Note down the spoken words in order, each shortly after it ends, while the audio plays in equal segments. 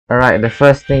Alright, the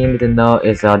first thing you need to know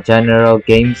is our general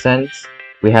game sense.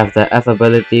 We have the F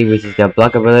ability, which is your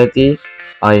block ability,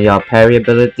 or your parry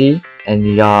ability,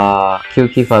 and your Q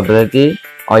key for ability.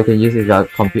 Or you can use if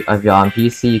you're on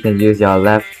PC, you can use your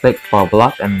left click for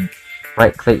block and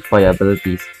right click for your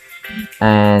abilities.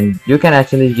 And you can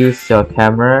actually use your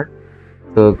camera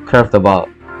to curve the ball.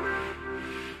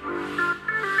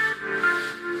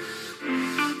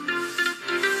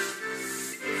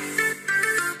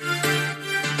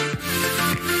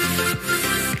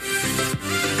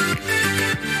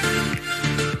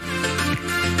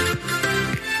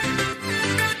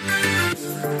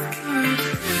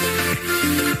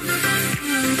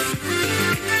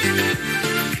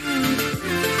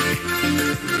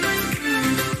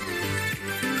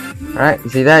 Alright,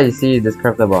 you see that? You see you just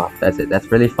curve the ball. That's it.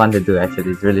 That's really fun to do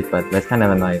actually. It's really fun. That's kind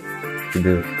of annoying to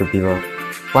do to people.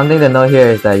 One thing to note here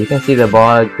is that you can see the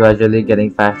ball gradually getting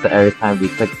faster every time we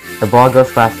click. The ball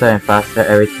goes faster and faster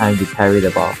every time you parry the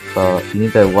ball. So you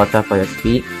need to watch out for your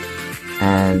speed.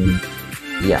 And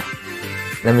yeah.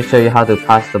 Let me show you how to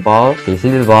pass the ball. Okay, you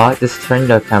see the ball? Just turn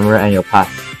your camera and you'll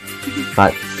pass.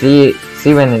 But see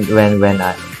when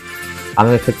I'm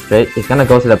gonna click straight, it's gonna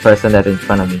go to the person that's in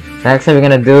front of me. Next thing we're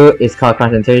gonna do is called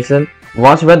concentration.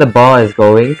 Watch where the ball is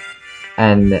going,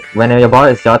 and when your ball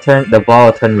is your turn, the ball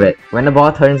will turn red. When the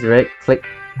ball turns red,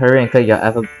 hurry and click your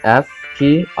F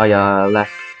key or your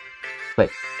left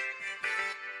click.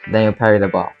 Then you parry the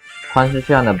ball.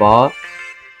 Concentrate on the ball.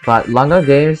 But longer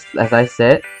games, as I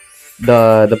said,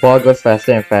 the ball goes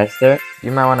faster and faster.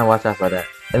 You might wanna watch out for that.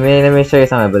 Let me show you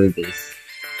some abilities.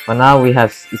 For now we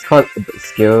have, it's called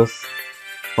skills.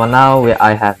 For now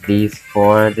I have these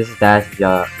four. This is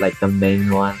like the main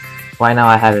one. Right now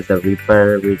I have is the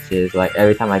Reaper, which is like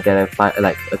every time I get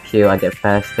a kill I get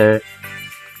faster.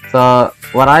 So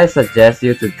what I suggest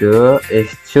you to do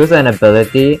is choose an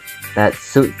ability that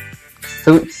suits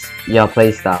your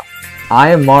playstyle.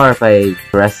 I am more of a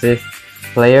aggressive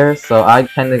player, so I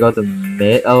tend to go to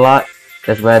mid a lot.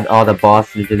 That's where all the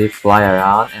balls usually fly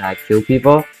around and I kill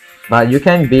people. But you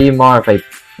can be more of a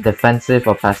defensive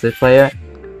or passive player.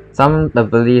 Some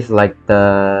abilities like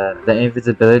the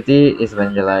invisibility is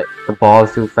when you're like the ball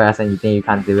is too fast and you think you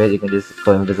can't do it, you can just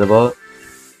go invisible.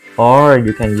 Or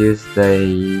you can use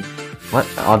the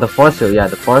the force field. Yeah,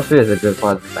 the force field is a good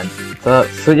for defense. So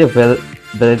suit your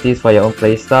abilities for your own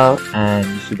playstyle and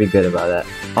you should be good about that.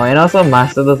 Oh, and also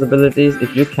master those abilities.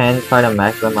 If you can, try to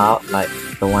max them out like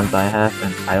the ones I have,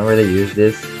 and I don't really use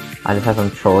this. I just have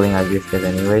some trolling, I use this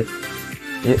anyways.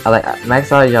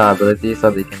 Max out your abilities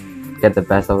so that you can get the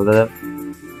best of them.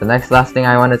 The last thing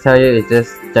I want to tell you is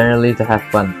just generally to have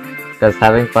fun, because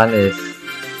having fun is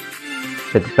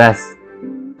the best.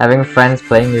 Having friends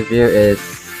playing with you is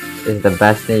the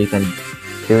best thing you can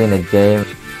do in a game.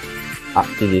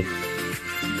 GG.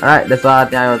 Alright, that's all I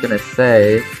think I was gonna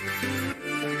say.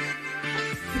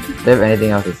 Do you have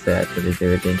anything else to say actually, do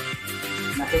you think?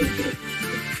 Nothing.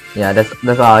 Yeah,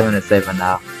 that's all I'm gonna say for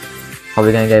now. Hope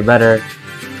you're gonna get better.